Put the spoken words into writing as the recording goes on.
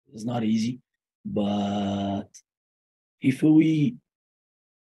it's not easy, but if we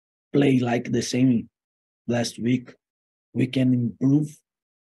play like the same last week, we can improve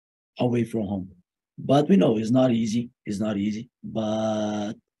away from home. But we know it's not easy. It's not easy.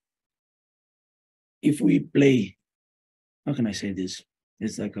 But if we play, how can I say this?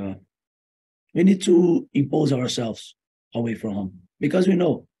 It's like we need to impose ourselves away from home because we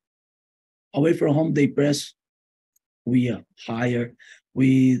know away from home they press, we are higher,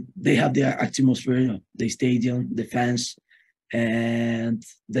 they have their atmosphere, the stadium, the fans, and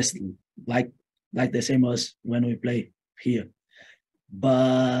that's like the same as when we play here.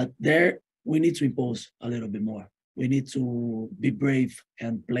 But there we need to impose a little bit more. We need to be brave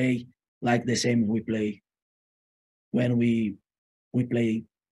and play like the same we play when we play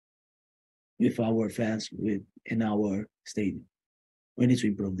with our fans with in our stadium. We need to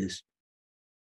improve this.